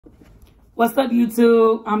What's up,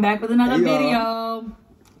 YouTube? I'm back with another video. Y'all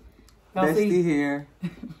Bestie here.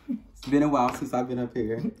 It's been a while since I've been up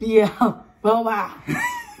here. Yeah, well, wow.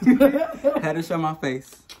 Had to show my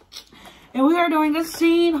face. And we are doing a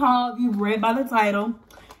Shein haul, if you've read by the title.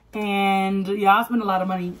 And y'all spent a lot of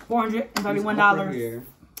money. $431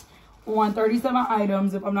 on 37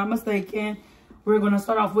 items, if I'm not mistaken. We're going to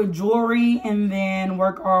start off with jewelry and then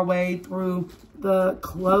work our way through the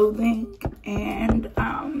clothing. And,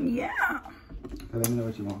 yeah. Let me know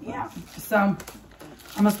what you want. Yeah. So, I'm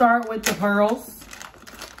going to start with the pearls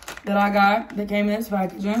that I got that came in this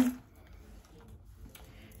packaging.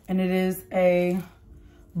 And it is a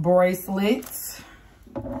bracelet.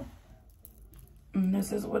 And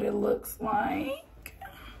this is what it looks like.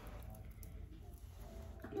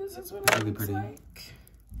 This is what it looks like.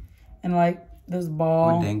 And like this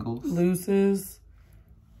ball looses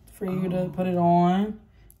for you to put it on.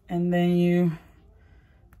 And then you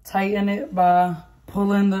tighten it by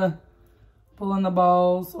pulling the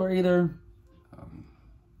balls, or either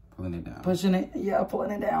pulling it down. Pushing it, yeah,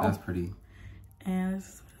 pulling it down. That's pretty. And this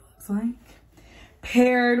is what it looks like.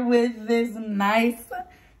 Paired with this nice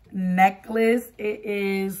necklace. It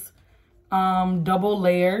is double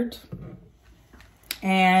layered.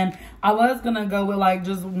 And I was gonna go with like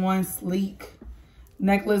just one sleek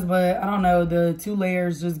necklace, but I don't know, the 2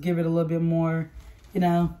 layers just give it a little bit more, you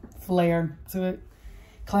know, flair to it.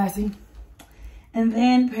 Classy. And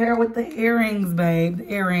then pair with the earrings, babe,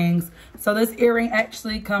 the earrings. So this earring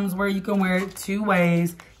actually comes where you can wear it 2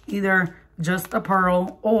 ways, either just a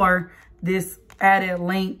pearl, or this added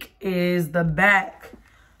link is the back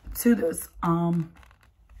to this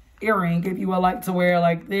earring if you would like to wear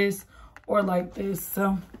like this or like this.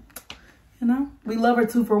 So, you know, we love her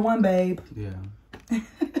 2 for 1, babe. Yeah. I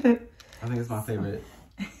think it's my favorite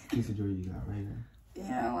piece of jewelry you got right here.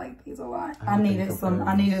 Yeah, I like these a lot. I needed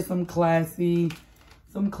some classy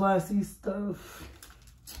stuff.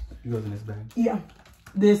 You goes in this bag? Yeah.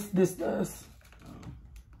 This does.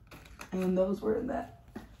 And those were in that.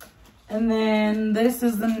 And then this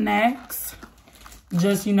is the next.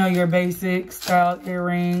 Just, you know, your basic style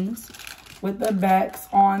earrings with the backs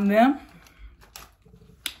on them.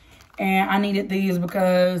 And I needed these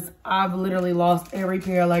because I've literally lost every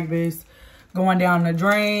pair like this going down the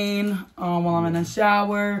drain, while I'm in the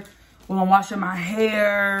shower, while I'm washing my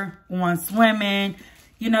hair, when I'm swimming.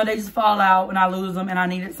 You know, they just fall out and I lose them. And I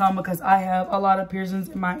needed some because I have a lot of piercings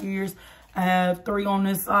in my ears. I have 3 on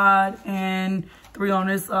this side and 3 on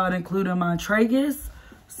this side, including my tragus.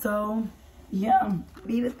 So, yeah,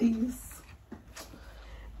 needed these.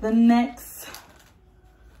 The next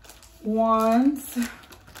ones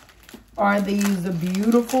are these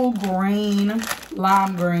beautiful green,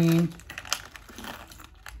 lime green,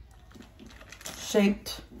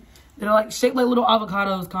 shaped. They're like shaped like little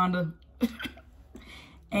avocados, kinda.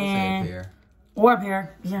 And or a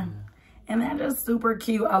pear, yeah. And they're just super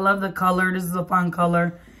cute. I love the color. This is a fun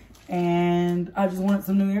color, and I just wanted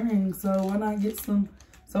some new earrings. So why not get some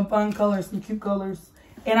fun colors, some cute colors?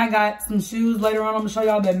 And I got some shoes later on. I'm gonna show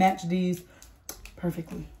y'all that match these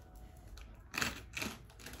perfectly.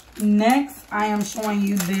 Next, I am showing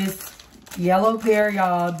you this yellow pair,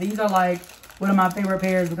 y'all. These are like one of my favorite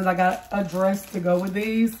pairs because I got a dress to go with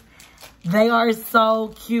these. They are so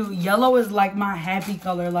cute. Yellow is like my happy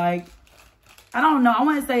color. Like, I don't know. I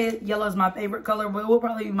want to say yellow is my favorite color, but it will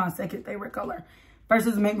probably be my second favorite color.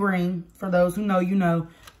 Versus mint green. For those who know, you know.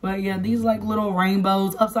 But yeah, these like little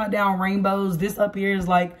rainbows, upside down rainbows. This up here is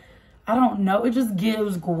like, I don't know. It just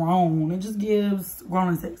gives grown. It just gives grown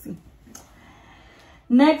and sexy.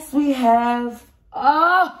 Next we have,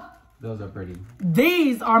 those are pretty.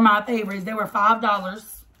 These are my favorites. They were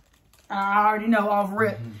 $5. I already know off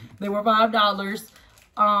rip. They were $5.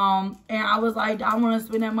 And I was like, I want to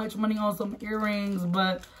spend that much money on some earrings,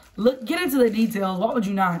 but look, get into the details. Why would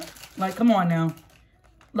you not? Like, come on now.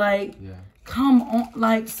 Like, yeah. Come on.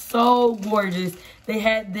 Like, so gorgeous. They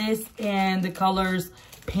had this in the colors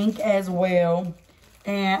pink as well.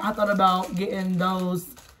 And I thought about getting those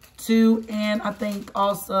 2, and I think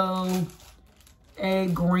also a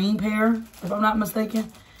green pair, if I'm not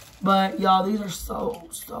mistaken. But y'all, these are so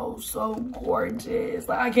gorgeous.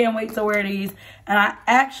 Like, I can't wait to wear these. And I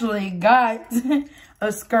actually got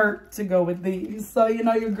a skirt to go with these. So, you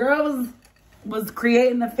know, your girl was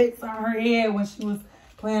creating the fits on her head when she was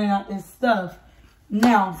planning out this stuff.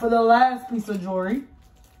 Now, for the last piece of jewelry.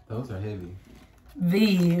 Those are heavy.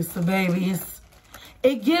 These babies.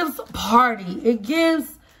 It gives party. It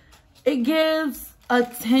gives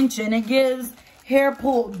attention. It gives hair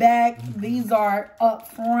pulled back. These are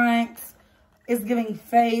up front. It's giving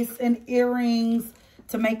face and earrings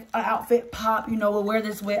to make an outfit pop. You know, we'll wear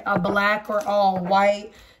this with a black or all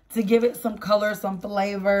white to give it some color, some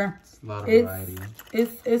flavor. It's a lot of variety.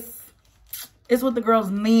 It's what the girls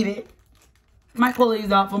needed. Might pull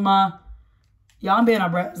these out for my, y'all, I'm being a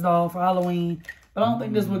Bratz doll for Halloween. But I don't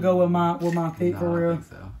think this would go with my fit for real. I think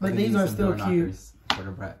so. But these are still cute. For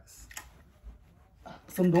the Bratz.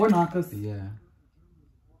 Some door knockers. Yeah.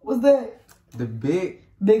 What's that? The big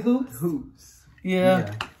hoops? Hoops.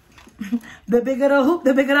 Yeah. The bigger the hoop,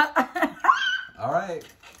 the bigger the... All right.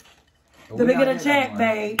 The bigger the check,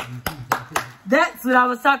 babe. That's what I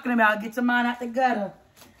was talking about. Get your mind out the gutter.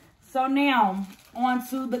 So now, on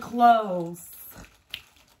to the clothes.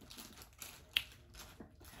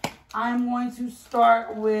 I'm going to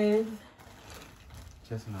start with...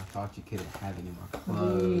 Just when I thought you couldn't have any more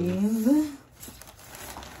clothes.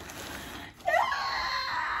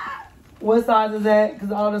 What size is that?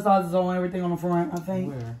 Because all the sizes are on everything on the front, I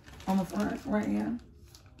think. Where? On the front, right here.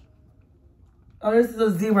 Oh, this is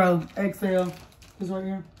a 0XL. This right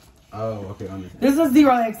here. Oh, okay. This is a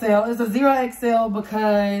 0XL. It's a 0XL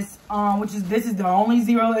because, this is the only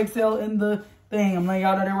 0XL in the thing. I'm letting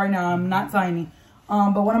y'all know that right now. I'm not tiny.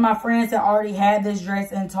 But one of my friends had already had this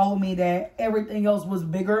dress and told me that everything else was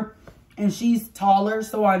bigger. And she's taller,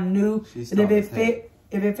 so I knew that if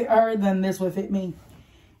it fit her, then this would fit me.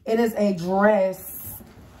 It is a dress.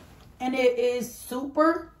 And it is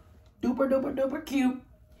super duper duper duper cute.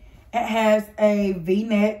 It has a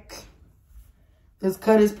V-neck. This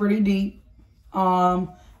cut is pretty deep. And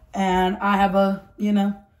I have a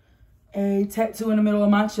tattoo in the middle of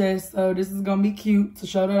my chest. So this is going to be cute to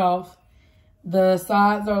show that off. The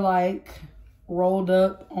sides are like rolled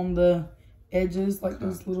up on the edges, like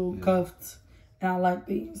this little cuffed. And I like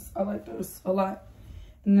these. I like those a lot.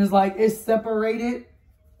 And it's separated.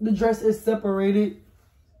 The dress is separated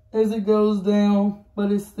as it goes down,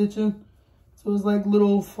 but it's stitching. So it's like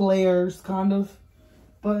little flares, kind of.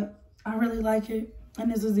 But I really like it.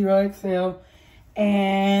 And this is 0XL.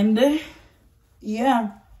 And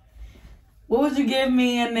yeah. What would you give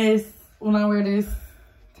me in this when I wear this?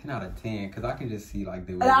 10 out of 10, because I can just see like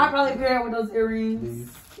the... I probably pair it with those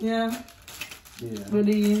earrings. Yeah. With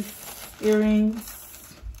these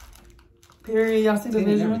earrings. Period. Y'all see the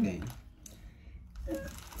vision?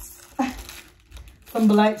 Some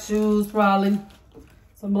black shoes, probably.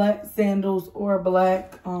 Some black sandals or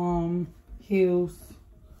black heels.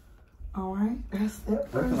 All right, that's that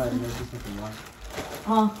first.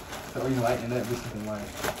 Huh? So you lighten that with something white.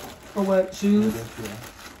 For what? Shoes?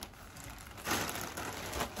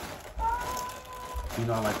 You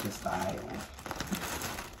know I like this style.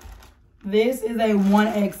 This is a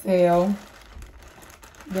 1XL.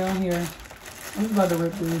 Down here. I'm about to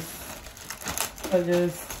rip this. I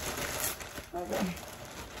just... Okay.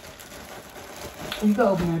 You can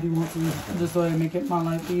open it if you want to, just so it make it my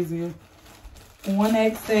life easier.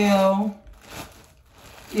 1XL.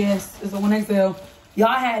 Yes, it's a 1XL. Y'all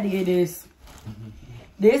had to get this.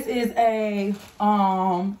 This is a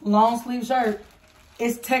long sleeve shirt.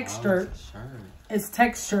 It's textured. It's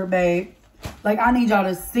texture, babe. Like, I need y'all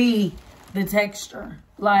to see the texture.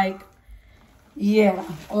 Like, yeah,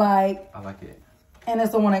 like. I like it. And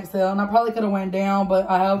it's a 1XL. And I probably could have went down, but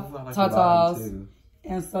I have like tatas.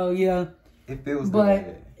 And so, yeah. It feels good.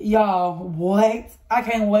 But, y'all, what? I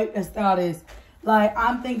can't wait to style this. Like,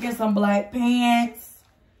 I'm thinking some black pants.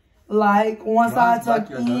 Like, one side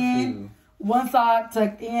tucked in. One side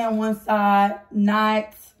tucked in, one side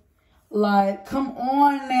not. Like, come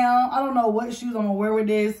on now. I don't know what shoes I'm going to wear with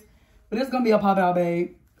this. But it's going to be a pop out,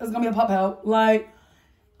 babe. It's going to be a pop out. Like,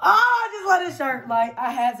 I just love this shirt. Like,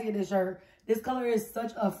 I had to get this shirt. This color is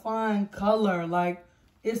such a fun color. Like,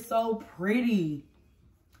 it's so pretty.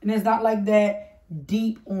 And it's not like that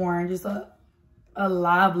deep orange. It's a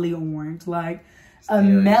lively orange. Like, a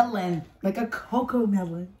melon. Like a cocoa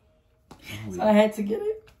melon. So I had to get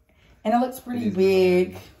it. And it looks pretty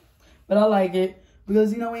big. But I like it.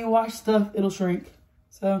 Because, you know, when you wash stuff, it'll shrink.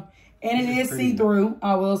 So, and it is see-through.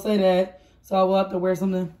 I will say that. So I will have to wear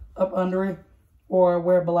something up under it. Or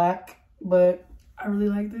wear black. But I really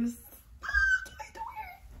like this.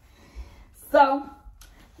 So,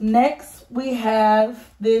 next we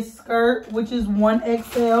have this skirt, which is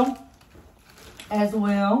 1XL as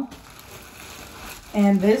well.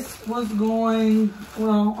 And this was going,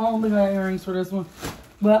 well, I don't think I have earrings for this one.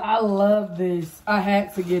 But I love this. I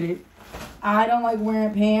had to get it. I don't like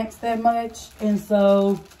wearing pants that much. And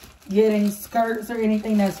so, getting skirts or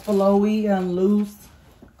anything that's flowy and loose,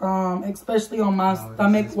 especially on my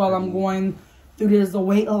stomach while I'm going through this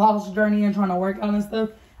weight loss journey and trying to work out and stuff.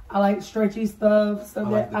 I like stretchy stuff so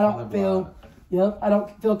that I don't feel, I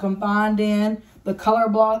don't feel confined in. The color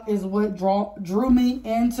block is what drew me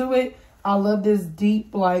into it. I love this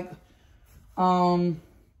deep, like, Auburn.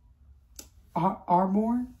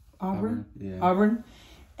 Yeah.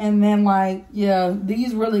 And then, like, yeah,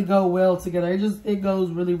 these really go well together. It goes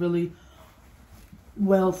really, really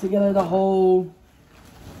well together. The whole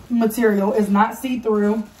material is not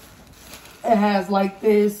see-through. It has, like,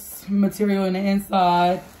 this material in the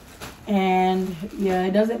inside. And, yeah,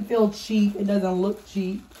 it doesn't feel cheap. It doesn't look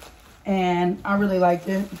cheap. And I really liked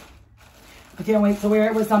it. I can't wait to wear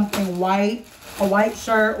it with something white. A white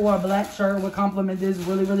shirt or a black shirt would complement this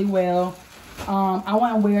really, really well. I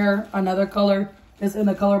want to wear another color that's in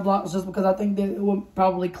the color blocks just because I think that it would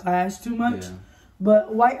probably clash too much. Yeah.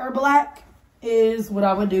 But white or black is what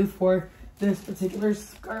I would do for this particular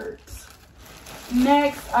skirt.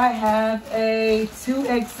 Next, I have a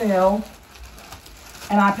 2XL.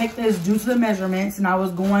 And I picked this due to the measurements. And I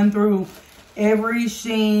was going through every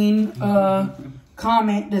Shein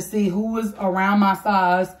comment to see who was around my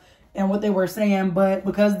size and what they were saying. But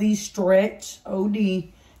because these stretch,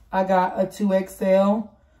 OD, I got a 2XL.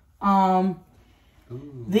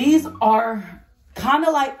 These are kind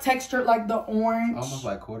of like textured like the orange. Almost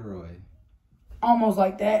like corduroy. Almost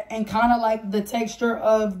like that. And kind of like the texture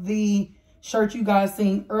of the shirt you guys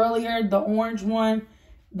seen earlier, the orange one.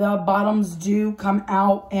 The bottoms do come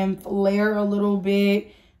out and flare a little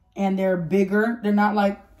bit. And they're bigger. They're not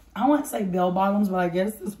like, I wouldn't say bell bottoms, but I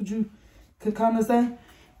guess that's what you could kind of say.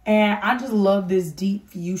 And I just love this deep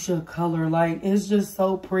fuchsia color. Like, it's just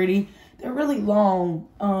so pretty. They're really long.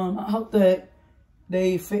 I hope that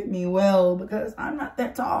they fit me well because I'm not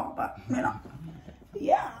that tall. But, you know,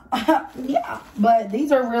 yeah. Yeah. But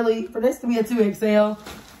these are really, for this to be a 2XL,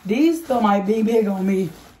 these still might be big on me,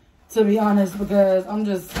 to be honest, because I'm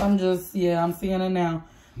just, yeah, I'm seeing it now.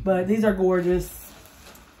 But these are gorgeous.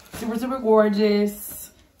 Super, super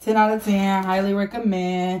gorgeous. 10 out of 10. Highly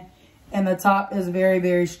recommend. And the top is very,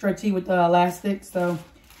 very stretchy with the elastic. So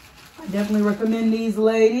I definitely recommend these,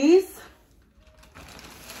 ladies.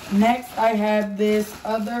 Next, I have this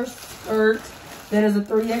other skirt that is a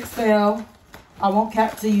 3XL. I won't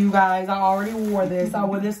cap to you guys. I already wore this. I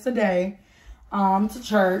wore this today to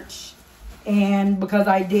church. And because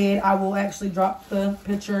I did, I will actually drop the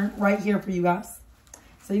picture right here for you guys,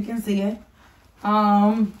 so you can see it.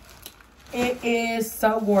 It is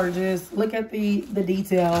so gorgeous. Look at the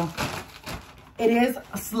detail. It is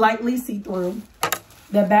slightly see-through.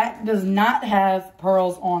 The back does not have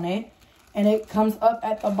pearls on it. And it comes up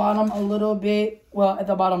at the bottom a little bit. Well, at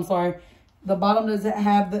the bottom, sorry. The bottom doesn't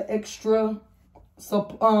have the extra,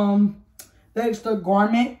 the extra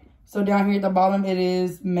garment. So down here at the bottom, it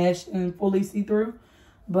is meshed and fully see-through.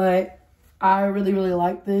 But I really, really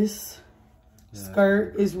like this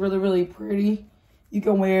skirt. It's really, really pretty. You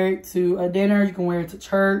can wear it to a dinner. You can wear it to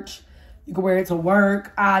church. You can wear it to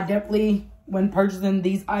work. I definitely, when purchasing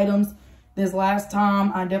these items this last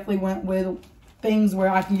time, I definitely went with things where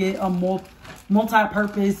I can get a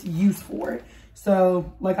multi-purpose use for it.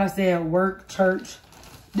 So, like I said, work, church,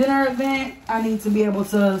 dinner event, I need to be able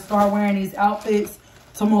to start wearing these outfits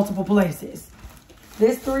to multiple places.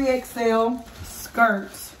 This 3XL skirt,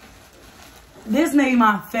 this may be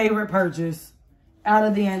my favorite purchase out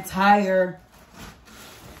of the entire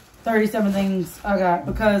 37 things I got.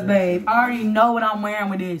 Because, babe, I already know what I'm wearing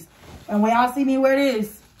with this. And when y'all see me wear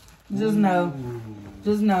this, just know.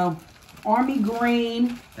 Just know. Army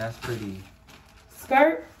green. That's pretty.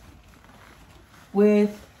 Skirt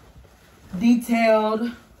with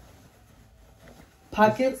detailed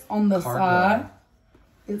pockets on the side.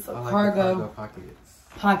 It's a cargo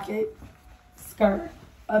pocket skirt.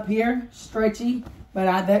 Up here, stretchy, but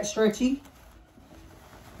not that stretchy.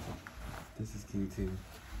 This is cute too.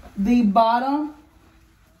 The bottom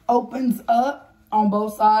opens up on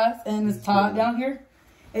both sides and it's tied down here.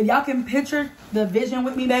 If y'all can picture the vision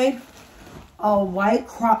with me, babe, a white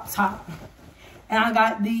crop top. And I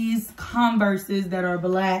got these Converses that are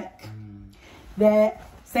black that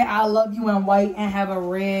say I love you in white and have a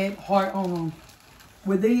red heart on them.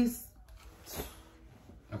 With these.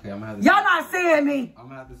 Okay, I'm gonna have to y'all not seeing me. I'm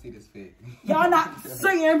gonna have to see this fit. Y'all not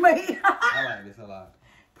seeing me. I like this a lot.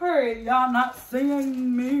 Purr, y'all not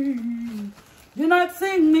seeing me. You're not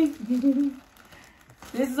seeing me.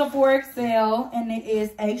 This is a 4XL and it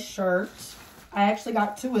is a shirt. I actually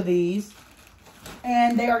got 2 of these.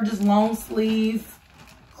 And they are just long sleeve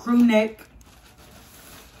crew neck.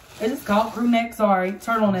 Is it called crew neck? Sorry,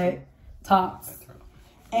 turtleneck tops.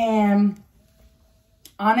 And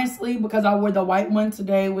honestly, because I wore the white one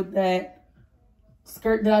today with that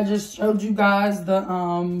skirt that I just showed you guys, the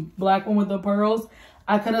black one with the pearls,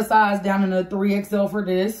 I could have sized down in a 3XL for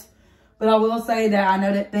this. But I will say that I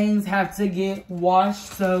know that things have to get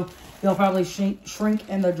washed, so they'll probably shrink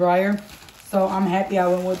in the dryer. So I'm happy I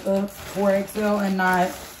went with the 4XL and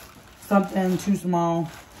not something too small.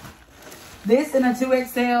 This in a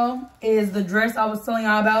 2XL is the dress I was telling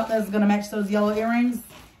y'all about that's going to match those yellow earrings.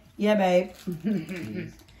 Yeah, babe.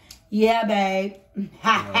 Yeah, babe.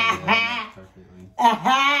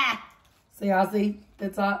 So y'all see the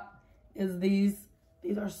top is these.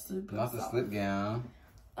 These are super Not the slip gown.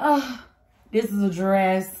 This is a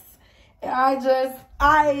dress.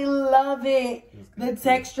 I love it. The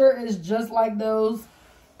texture is just like those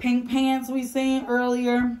pink pants we seen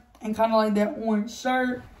earlier and kind of like that orange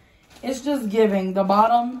shirt. It's just giving. The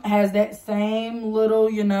bottom has that same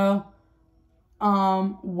little, you know,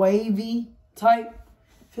 wavy type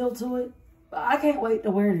feel to it. But I can't wait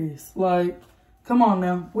to wear this. Like, come on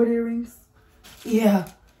now. With earrings. Yeah.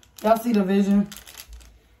 Y'all see the vision?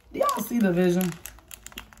 Do y'all see the vision?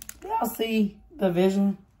 Do y'all see the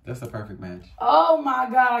vision? That's the perfect match. Oh my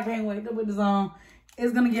God, I can't wait to put this on.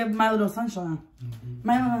 It's gonna give my little sunshine.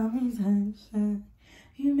 My little sunshine.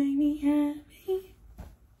 You make me happy.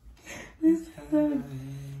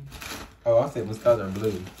 Oh, I said muscats are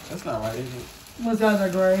blue. That's not right, is it? Muscats are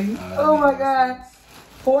gray. Oh my God.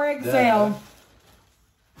 4XL.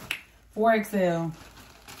 4XL.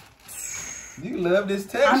 You love this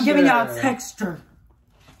texture. I'm giving y'all texture.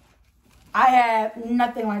 I have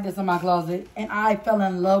nothing like this in my closet, and I fell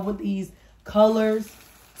in love with these colors,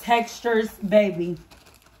 textures, baby.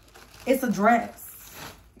 It's a dress.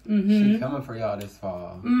 She coming for y'all this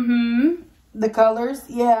fall. The colors,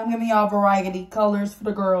 yeah, I'm giving y'all variety colors for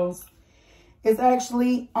the girls. It's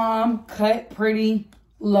actually cut pretty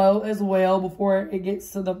low as well before it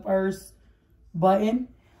gets to the first button.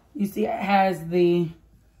 You see, it has the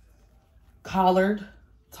collared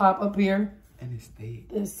top up here. And it's thick.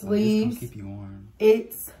 The sleeves. It's gonna keep you warm.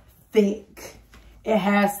 It's thick. It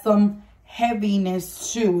has some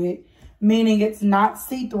heaviness to it, meaning it's not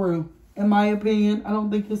see-through. In my opinion, I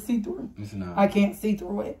don't think it's see-through. It's not. I can't see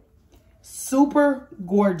through it. Super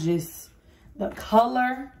gorgeous. The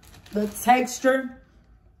color, the texture.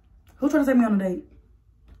 Who's trying to take me on a date?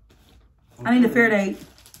 Okay. I need a fair date.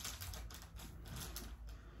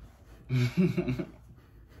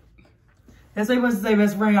 That's what he was to say,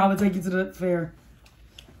 best friend. I would take you to the fair.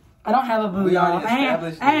 I don't have a boo, y'all. I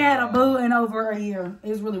ain't had a boo in over a year.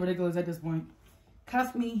 It's really ridiculous at this point.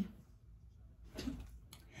 Cost me.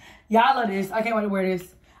 Y'all love this. I can't wait to wear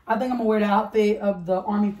this. I think I'm going to wear the outfit of the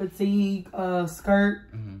army fatigue skirt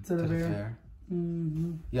to the fair.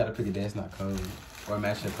 You got to pick a day that's not cold. Or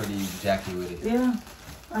match a pretty jacket with it. Yeah.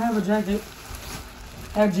 I have a jacket.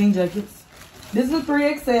 I have jean jackets. This is a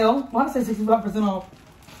 3XL. Well, I say 65% off.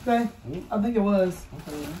 Okay, I think it was.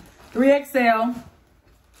 Okay. 3XL.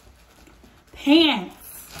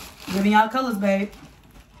 Pants. Giving y'all colors, babe.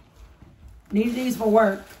 Need these for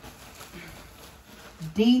work.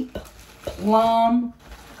 Deep plum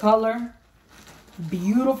color.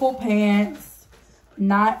 Beautiful pants.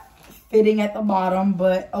 Not fitting at the bottom,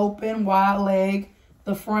 but open, wide leg.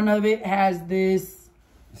 The front of it has this.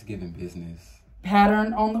 It's giving business.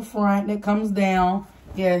 Pattern on the front that comes down.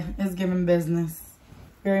 Yeah, it's giving business.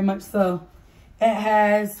 Very much so. It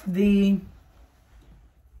has the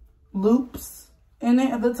loops in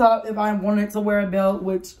it at the top if I wanted to wear a belt,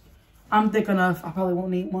 which I'm thick enough. I probably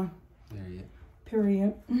won't need one.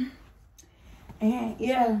 Period. And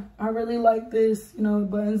yeah, I really like this. You know,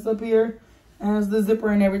 buttons up here. Has the zipper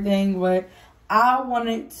and everything. But I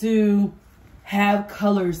wanted to have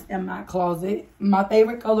colors in my closet. My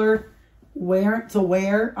favorite color to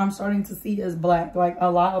wear, I'm starting to see is black. Like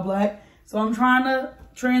a lot of black. So I'm trying to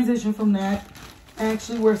transition from that and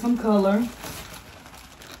actually wear some color.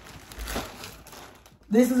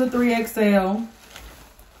 This is a 3XL,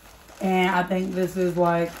 and I think this is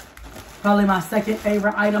like probably my second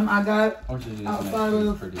favorite item I got. I want you to do this one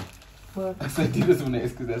next, pretty. What? I said do this one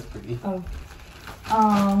next because that's pretty. Oh.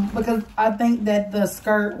 Because I think that the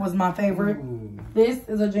skirt was my favorite. Ooh. This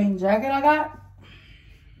is a jean jacket I got.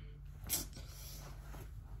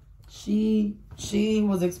 She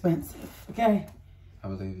was expensive, okay? I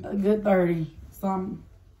believe it. A good 30 something.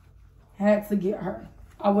 Had to get her.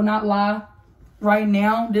 I will not lie. Right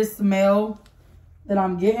now, this smell that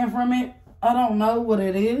I'm getting from it, I don't know what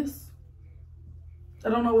it is. I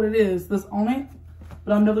don't know what it is that's on it.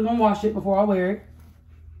 But I'm definitely going to wash it before I wear it.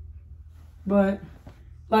 But,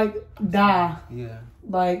 like, dye. Yeah.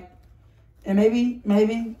 Like, and maybe,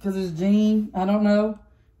 because it's jean. I don't know.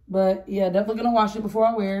 But, yeah, definitely going to wash it before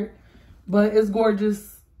I wear it. But it's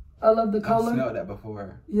gorgeous. I love the color. I've smelled that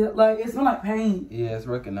before. Yeah, like, it smells like paint. Yeah, it's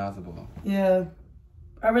recognizable. Yeah.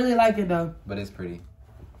 I really like it, though. But it's pretty.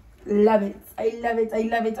 Love it. I love it. I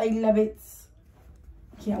love it. I love it.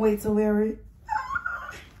 Can't wait to wear it.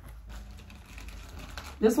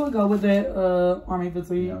 This will go with that army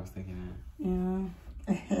fatigue. Yeah, I was thinking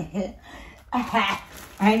that. Yeah.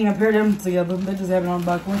 I ain't even paired them together. They just have it on the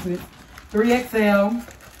box.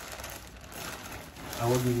 3XL. I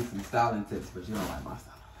will give you some styling tips, but you don't like my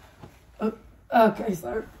style. Okay,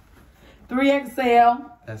 sir.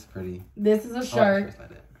 3XL. That's pretty. This is a shirt. Like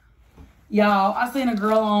that. Y'all, I seen a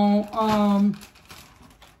girl on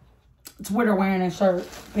Twitter wearing a shirt.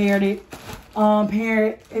 Paired it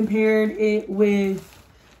with,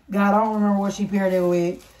 God, I don't remember what she paired it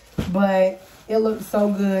with, but it looked so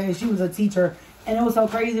good. And she was a teacher. And it was so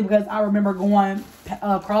crazy because I remember going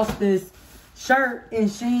across this shirt in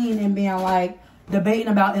Shein and being like, debating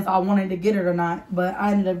about if I wanted to get it or not. But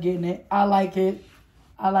I ended up getting it. I like it.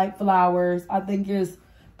 I like flowers. I think it's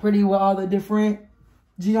pretty with all the different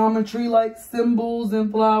geometry, like symbols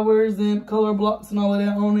and flowers and color blocks and all of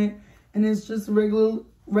that on it. And it's just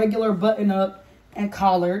regular button up and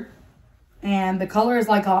collared. And the color is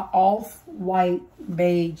like a off-white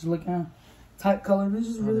beige looking type color. It's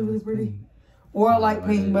just really, really pretty. Or a light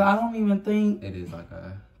pink, but I don't even think... It is like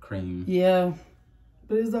a cream. Yeah.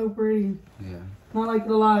 But it's so pretty. Yeah. I like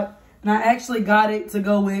it a lot. And I actually got it to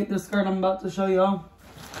go with the skirt I'm about to show y'all.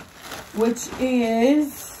 Which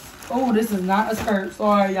is... Oh, this is not a skirt.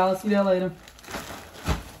 Sorry, y'all. See that later.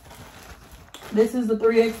 This is the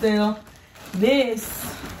 3XL.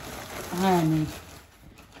 This... honey,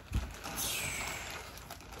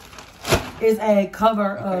 is a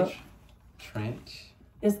cover up. Trench.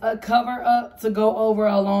 It's a cover up to go over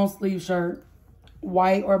a long sleeve shirt.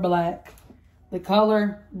 White or black. The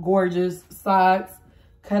color, gorgeous. Sides,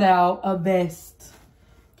 cut out. A vest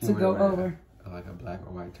to go over. Like a black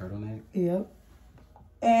or white turtleneck? Yep.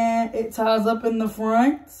 And it ties up in the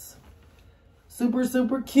front. Super,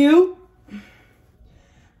 super cute.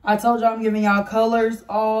 I told y'all I'm giving y'all colors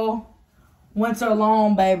all winter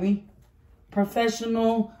long, baby.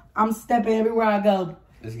 Professional. I'm stepping everywhere I go.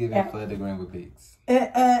 Let's give it flood the ground with pics.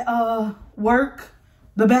 At work,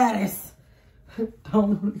 the baddest.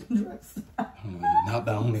 Don't dress. Not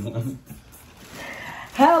the only one.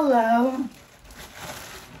 Hello.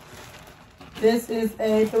 This is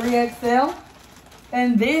a 3XL.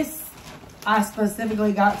 And this, I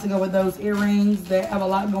specifically got to go with those earrings that have a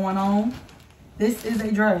lot going on. This is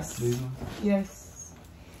a dress. These ones? Yes.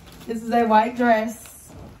 This is a white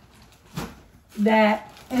dress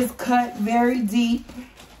that is cut very deep.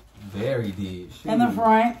 Very deep. In the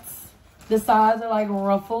front. The sides are like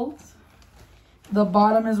ruffled. The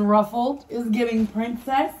bottom is ruffled. It's giving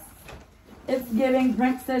princess. It's giving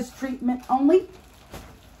princess treatment only.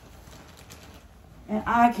 And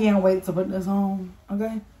I can't wait to put this on.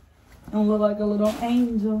 Okay? And look like a little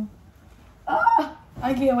angel. Ah,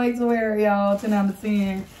 I can't wait to wear it, y'all. 10 out of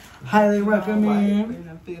 10. Highly recommend.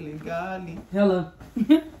 I'm feeling godly. Hello.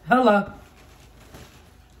 Hello.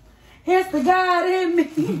 Here's the God in me.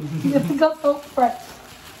 They go so fresh.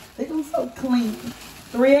 They go so clean.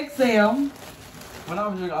 3XL. When I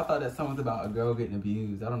was young, I thought that song was about a girl getting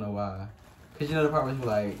abused. I don't know why. Because you know the part where she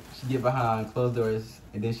like, she get behind closed doors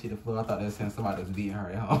and then she hit the floor. I thought that was saying somebody was beating her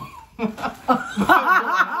at home.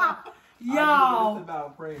 Yo. It's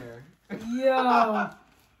about prayer. Yo.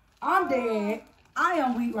 I'm dead. I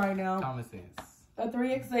am weak right now. Common sense. A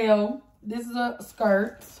 3XL. This is a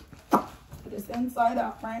skirt. It's inside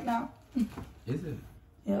out right now. Is it?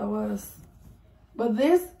 Yeah, it was. But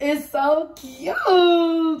this is so cute.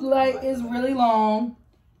 Like, it's really long.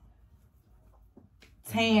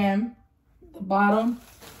 Tan. The bottom.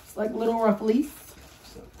 It's like little rufflies.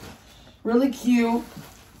 Really cute.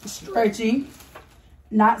 Stretchy.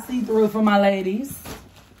 Not see-through for my ladies.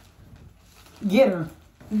 Get her.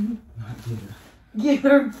 Get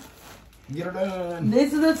her. Get her done.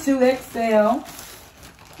 This is a 2XL.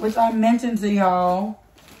 Which I mentioned to y'all.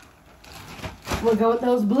 We'll go with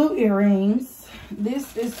those blue earrings.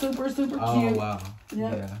 This is super, super cute. Oh, wow.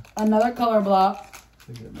 Yep. Yeah. Another color block.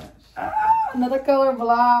 It's a good match. Another color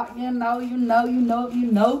block. You know.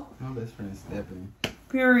 My best friend is Stephanie.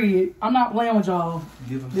 Period. I'm not playing with y'all.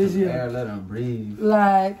 Give him This some year. air, let him breathe.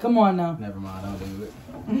 Like, come on now. Never mind, don't do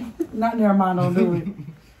it. Not never mind, don't do it.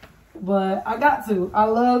 But I got to. I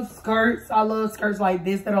love skirts. I love skirts like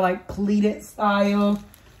this that are like pleated style.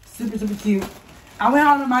 Super, super cute. I went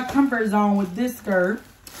out of my comfort zone with this skirt.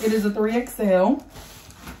 It is a 3XL.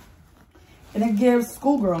 And it gives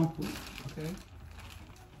schoolgirl. Okay.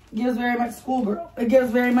 It gives very much schoolgirl. It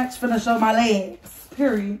gives very much finna show my legs.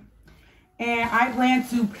 Period. And I plan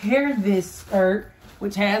to pair this skirt,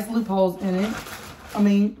 which has loopholes in it. I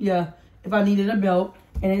mean, yeah, if I needed a belt.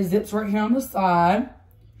 And it zips right here on the side.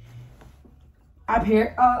 I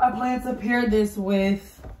plan to pair this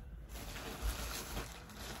with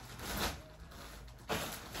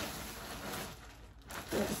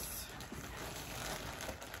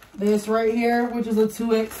this right here, which is a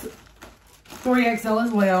 3XL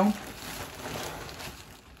as well.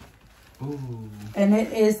 Ooh. And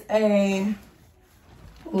it is a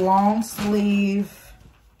long sleeve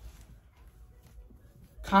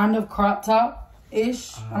kind of crop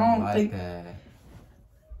top-ish. I don't like think that.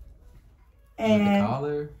 And with the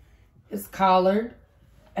collar? It's collared.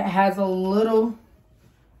 It has a little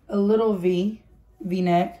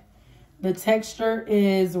V-neck. The texture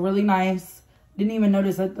is really nice. Didn't even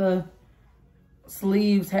notice that the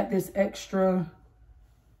sleeves had this extra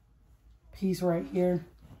piece right here.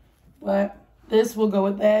 But this will go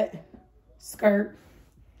with that skirt.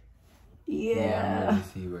 Yeah. I really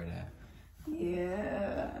see where that.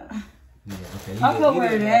 Yeah. Yeah, okay. I could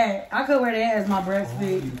wear that. I could wear that as my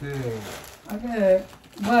breastfeed. Oh, you could. I could.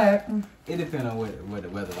 But it depends on what the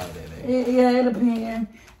weather like that day. Yeah, it depends.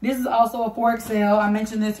 This is also a 4XL. I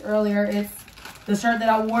mentioned this earlier. It's the shirt that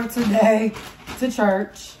I wore today to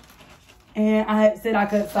church. And I had said I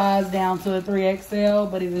could size down to a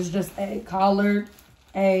 3XL, but it was just a turtleneck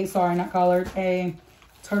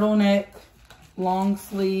long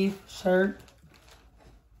sleeve shirt.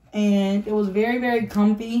 And it was very, very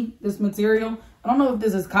comfy, this material. I don't know if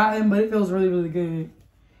this is cotton, but it feels really, really good.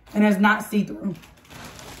 And it's not see-through.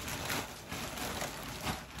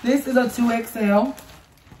 This is a 2XL.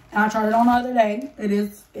 And I tried it on the other day.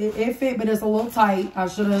 It fit, but it's a little tight. I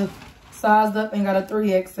should have sized up and got a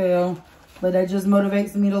 3XL. But that just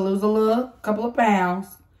motivates me to lose a couple of pounds.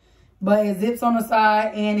 But it zips on the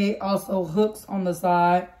side and it also hooks on the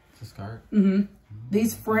side. It's a skirt? Mm-hmm.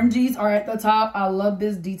 These fringes are at the top. I love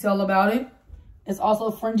this detail about it. It's also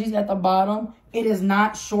fringes at the bottom. It is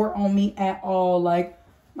not short on me at all. Like,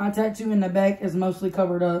 my tattoo in the back is mostly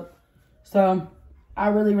covered up. So, I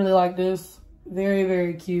really, really like this. Very,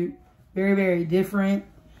 very cute. Very, very different.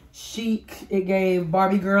 Chic. It gave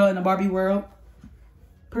Barbie girl in the Barbie world.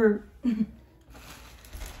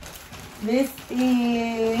 This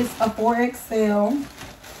is a 4XL.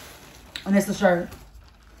 And it's a shirt.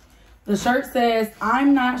 The shirt says,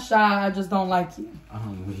 "I'm not shy, I just don't like you."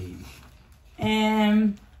 I'm weak.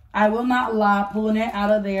 And I will not lie, pulling it out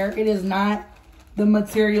of there, it is not the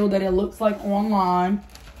material that it looks like online.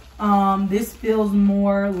 This feels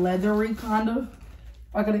more leathery, kind of.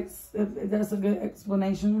 If that's a good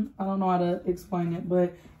explanation. I don't know how to explain it,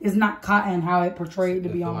 but it's not cotton how it portrayed to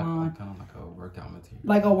be online. Kind of like a workout material.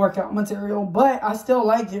 Like a workout material, but I still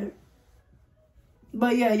like it.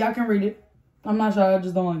 But yeah, y'all can read it. I'm not shy, I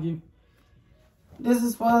just don't like you. This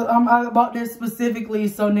is what I bought this specifically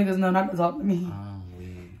so niggas know not to talk to me.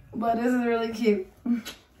 But this is really cute.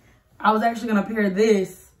 I was actually gonna pair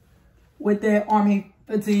this with that army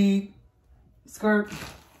fatigue skirt.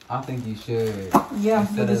 I think you should. Yeah,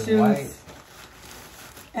 with the shoes. White.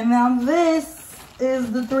 And now this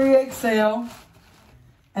is the 3XL.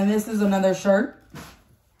 And this is another shirt.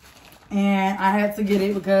 And I had to get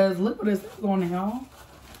it because look what it's on now.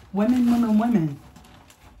 Women, women, women.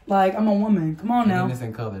 Like, I'm a woman. Come on now. And it's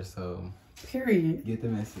in color, so. Period. Get the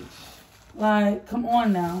message. Like, come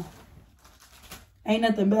on now. Ain't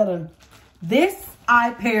nothing better. This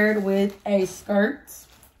I paired with a skirt.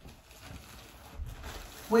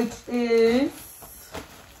 Which is.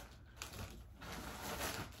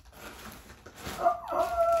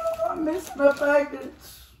 I missed my package.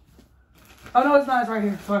 Oh, no, it's not. It's right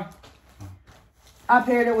here. Sorry. I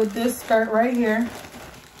paired it with this skirt right here.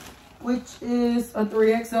 Which is a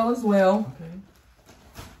 3XL as well. Okay.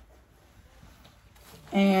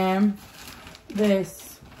 And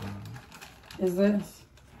this is this.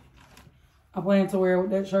 I plan to wear it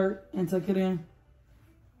with that shirt and tuck it in.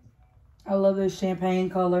 I love this champagne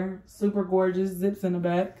color. Super gorgeous. Zips in the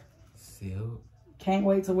back. Silk. Can't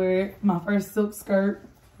wait to wear it. My first silk skirt.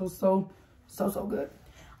 It was so good.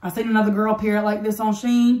 I seen another girl pair it like this on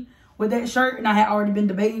Shein with that shirt, and I had already been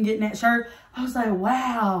debating getting that shirt. I was like,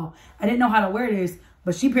 wow. I didn't know how to wear this,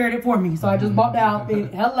 but she paired it for me. So I just bought the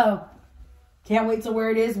outfit. Hello. Can't wait to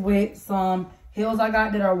wear this with some heels I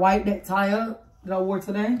got that are white that tie up that I wore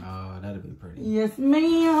today. Oh, that'd be pretty. Yes,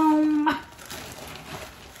 ma'am.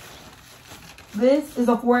 This is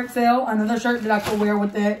a 4XL, another shirt that I could wear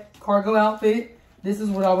with that cargo outfit. This is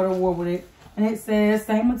what I would have wore with it. And it says,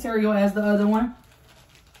 same material as the other one.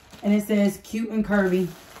 And it says, cute and curvy.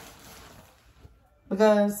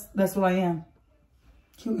 Because that's what I am.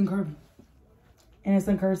 Cute and curvy. And it's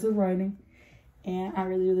in cursive writing. And I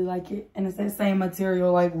really, really like it. And it's that same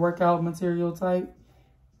material, like workout material type.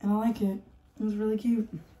 And I like it. It was really cute.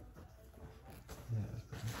 Yeah, that's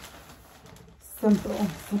pretty. Simple.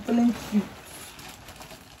 Simple and cute.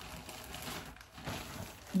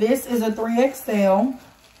 This is a 3XL.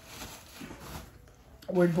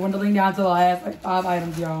 We're dwindling down to the last like 5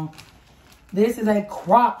 items, y'all. This is a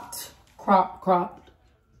cropped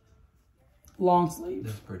long sleeve.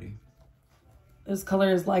 That's pretty. This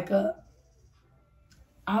color is like a,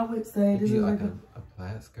 I would say this is like a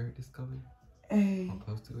plaid skirt this color. A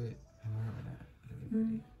close to it. I remember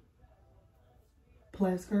that.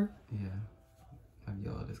 Plaid skirt? Yeah. Like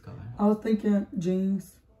yellow this color. I was thinking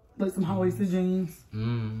jeans. Like some high-waisted jeans.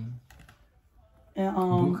 Mm. And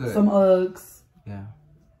some Uggs. Yeah.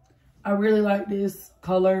 I really like this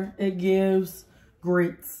color. It gives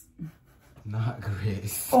grits. Not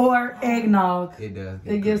grits. Or eggnog. It does.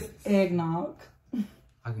 It gives eggnog.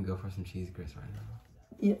 I can go for some cheese grits right now.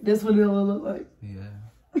 Yeah, that's what it'll look like. Yeah.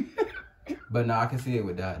 But no, I can see it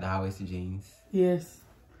with the high-waisted jeans. Yes.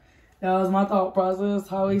 That was my thought process.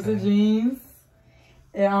 High-waisted jeans.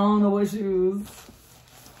 And I don't know what shoes.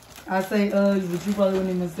 I say Uggs, but you probably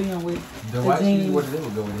wouldn't even see them with the white shoes. What they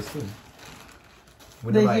would go with this too?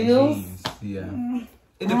 With the like heels? Jeans. Yeah.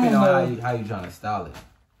 It depends on how you trying to style it.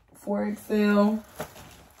 4XL.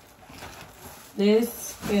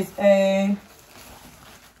 This is a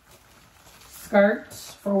skirt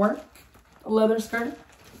for work, a leather skirt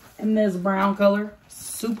in this brown color,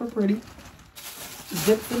 super pretty.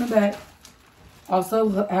 Zips in the back,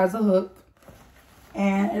 also has a hook,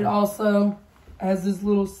 and it also has this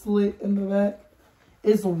little slit in the back.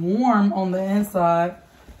 It's warm on the inside,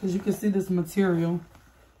 because you can see this material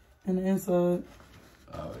in the inside.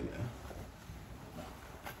 Oh yeah.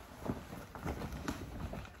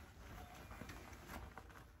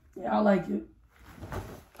 Yeah, I like it.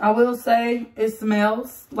 I will say it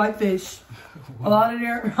smells like fish. a lot of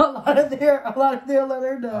their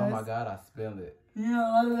leather does. Oh my God, I spilled it. Yeah, a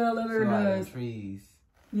lot of their leather does. Like trees.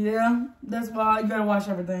 Yeah, that's why you gotta wash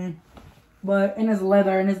everything. But and it's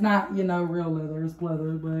leather, and it's not real leather. It's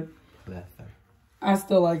leather, but leather. I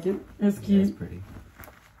still like it. It's cute. It's pretty.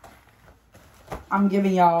 I'm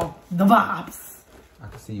giving y'all the vibes. I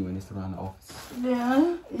can see you when it's around the office.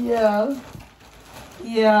 Yeah, yeah,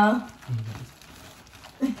 yeah.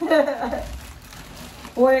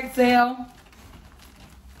 4XL.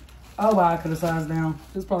 Oh wow, I could have sized down.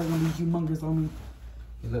 This probably gonna be humongous on me.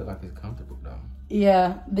 It look like it's comfortable though.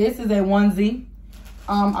 Yeah, this is a onesie.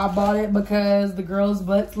 I bought it because the girls'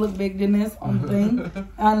 butts look big than this on the thing.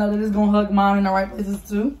 I know that it's gonna hug mine in the right places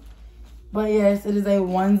too. But yes, it is a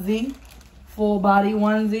onesie, full body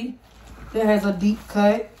onesie. It has a deep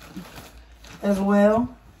cut as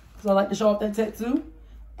well. So I like to show off that tattoo.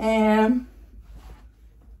 And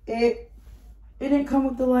it didn't come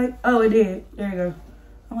with the like, oh it did. There you go.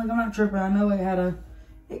 I'm like, I'm not tripping. I know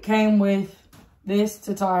it came with this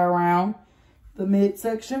to tie around the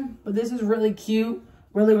midsection. But this is really cute.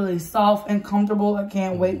 Really, really soft and comfortable. I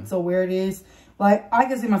can't wait to wear this. Like, I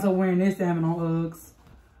can see myself wearing this and having on Uggs.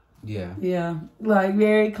 Yeah. Yeah. Like,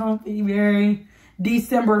 very comfy, very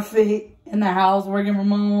December fit in the house, working from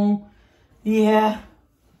home. Yeah.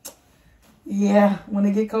 Yeah. When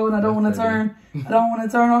it get cold, I don't want to turn. I don't want to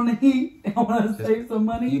turn on the heat. I want to save some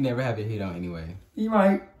money. You never have your heat on anyway. You're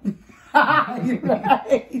right. You're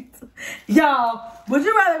right. Y'all, would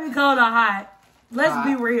you rather be cold or hot? Let's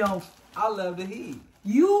be real. I love the heat.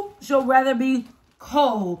 You should rather be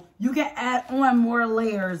cold. You can add on more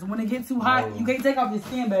layers. When it gets too hot, you can't take off your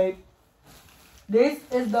skin, babe. This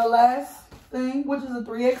is the last thing, which is a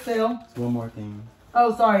 3XL. One more thing.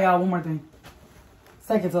 Oh, sorry, y'all. One more thing.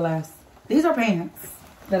 Second to last. These are pants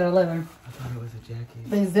that are leather. I thought it was a jacket.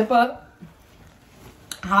 They zip up.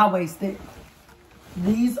 High-waisted.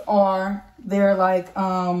 These are, they're like,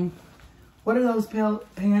 what are those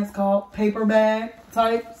pants called? Paper bag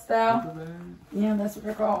type style. Paper bag? Yeah, that's what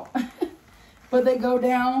they're called. But they go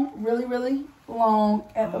down really, really long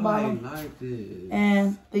at the bottom. I like this.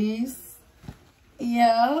 And these,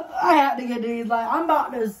 yeah, I had to get these. Like, I'm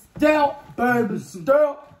about to stamp, baby,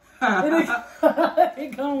 stamp.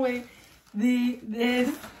 It come with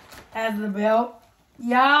this as the belt.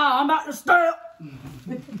 Yeah, I'm about to stamp.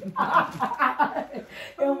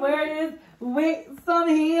 And wear this with some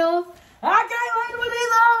heels. I can't wait to put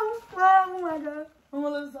these on. Oh my God. I'm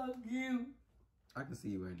gonna look so cute. I can see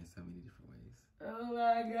you wearing it so many different ways. Oh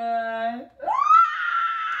my God.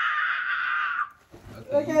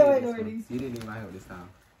 Okay, I can't wait to wear these. You didn't need my help this time.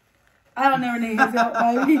 I don't never need his help,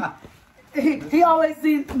 baby. He always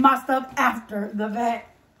sees my stuff after the fact.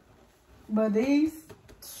 But these,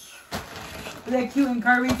 they're cute and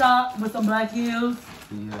curvy top with some black heels.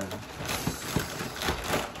 Yeah.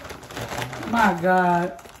 My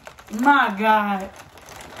God. My God.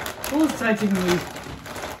 Who's touching me?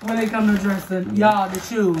 when it comes to dressing. Y'all, the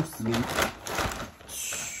shoes. Me.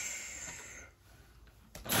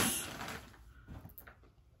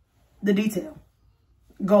 The detail.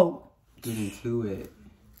 Gold. Get into it.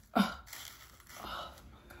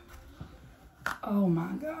 Oh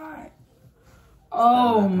my God.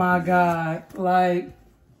 Oh my God. Like,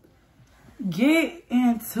 get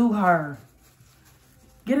into her.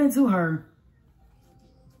 Get into her.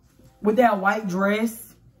 With that white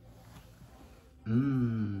dress.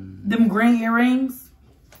 Them green earrings.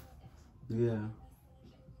 Yeah.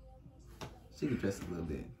 She could dress a little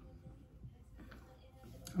bit.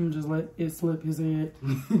 I'm just let it slip his head.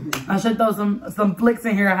 I should throw some flicks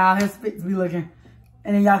in here how his fits be looking.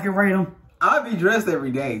 And then y'all can rate them. I'll be dressed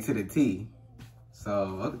every day to the T.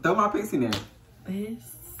 So throw my pics in there.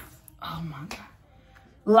 This, oh my God.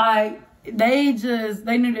 Like, they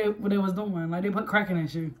knew what they was doing. Like, they put crack in that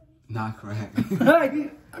shoe. Not crack.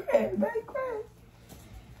 Like, crack, baby, crack.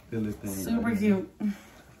 Feel the thing. Super cute.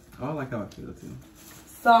 I like how I feel too.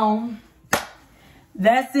 So,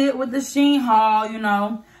 that's it with the Shein haul, you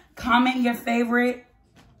know. Comment your favorite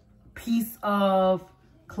piece of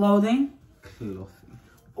clothing.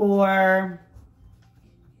 Or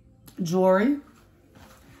jewelry.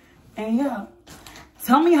 And yeah.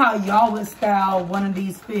 Tell me how y'all would style one of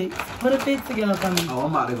these fits. Put a fit together for me. Oh,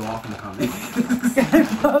 I'm about to go off in the comments.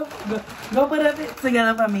 go put a fit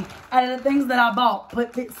together for me. Out of the things that I bought,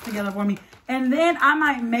 put fits together for me. And then I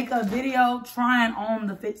might make a video trying on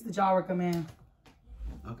the fits that y'all recommend.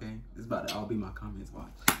 Okay. It's about to all be my comments. Watch.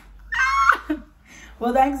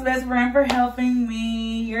 Well, thanks, best friend, for helping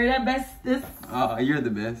me. You're the bestest. Oh, you're the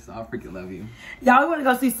best. I freaking love you. Y'all, we want to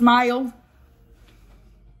go see Smile.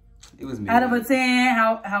 It was me. Out of a 10,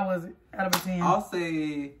 how was it? Out of a 10? I'll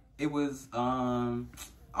say it was, I'll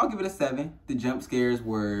give it a 7. The jump scares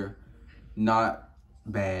were not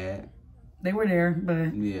bad. They were there,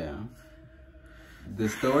 but... Yeah. The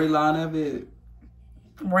storyline of it...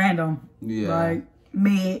 Random. Yeah. Like,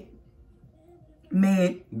 mid.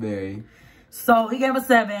 Very. So, he gave a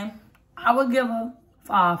 7. I would give a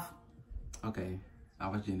 5. Okay. I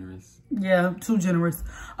was generous. Yeah, too generous.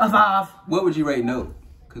 A 5. What would you rate Nope?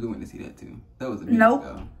 Because we went to see that too. That was a minute Nope.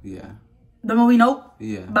 ago. Yeah. The movie Nope?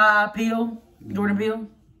 Yeah. By Peele. Jordan Peele.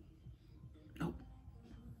 Nope.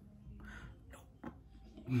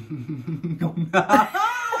 Nope.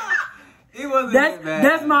 It wasn't that bad.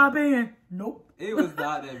 That's my opinion. Nope. It was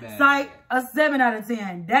not that bad. It's like a 7 out of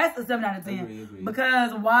 10. That's a 7 out of 10. Agree.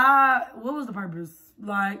 Because why? What was the purpose?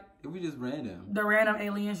 Like, it was just random. The random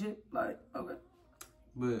alien shit? Like, okay.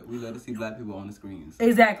 But we love to see black people on the screens.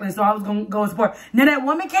 Exactly. So I was going to go and support. Now that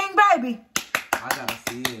Woman King, baby. I gotta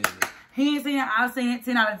see it. He ain't seen it. I've seen it.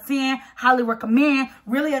 10 out of 10. Highly recommend.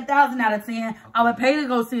 Really 1,000 out of 10. Okay. I would pay to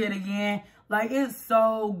go see it again. Like, it's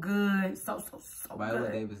so good. So Viola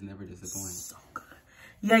good. Davis never disappoints. So good.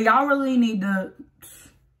 Yeah, y'all really need to...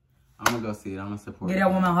 I'm gonna go see it. I'm gonna support it. Get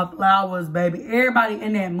that woman her flowers, baby. Everybody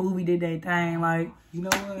in that movie did their thing. Like, you know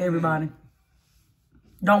what? Everybody.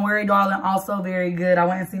 Don't Worry, Darling, also very good. I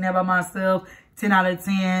went and seen that by myself. 10 out of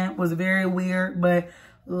 10. Was very weird, but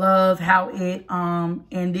love how it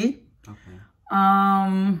ended. Okay.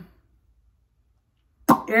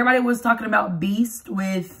 Everybody was talking about Beast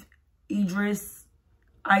with Idris,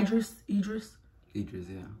 yeah.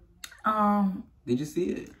 Did you see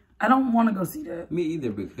it? I don't want to go see that. Me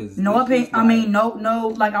either, because no opinion. Like, I mean,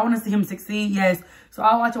 no. Like, I want to see him succeed. Yes, so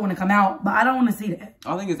I'll watch it when it come out. But I don't want to see that.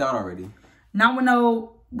 I think it's out already. Not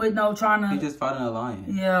with no trying to. He just fought in a lion.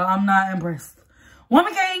 Yeah, I'm not impressed.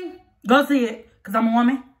 Woman King, go see it, cause I'm a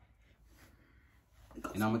woman.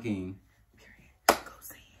 And I'm a king. Period. Go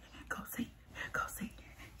see it. Go see it. Go see it.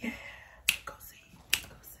 Yeah. Go see it.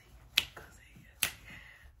 Go see it. Go see it.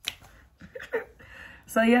 Yeah.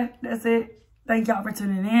 So yeah, that's it. Thank y'all for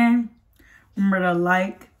tuning in. Remember to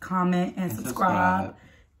like, comment, and subscribe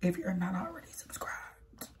if you're not already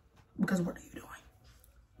subscribed. Because what are you doing?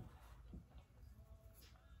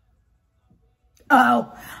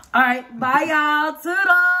 Oh, all right. Bye, y'all.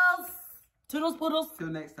 Toodles. Toodles, poodles. Till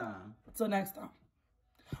next time. Till next time.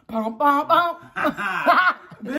 Bum, bum, bum.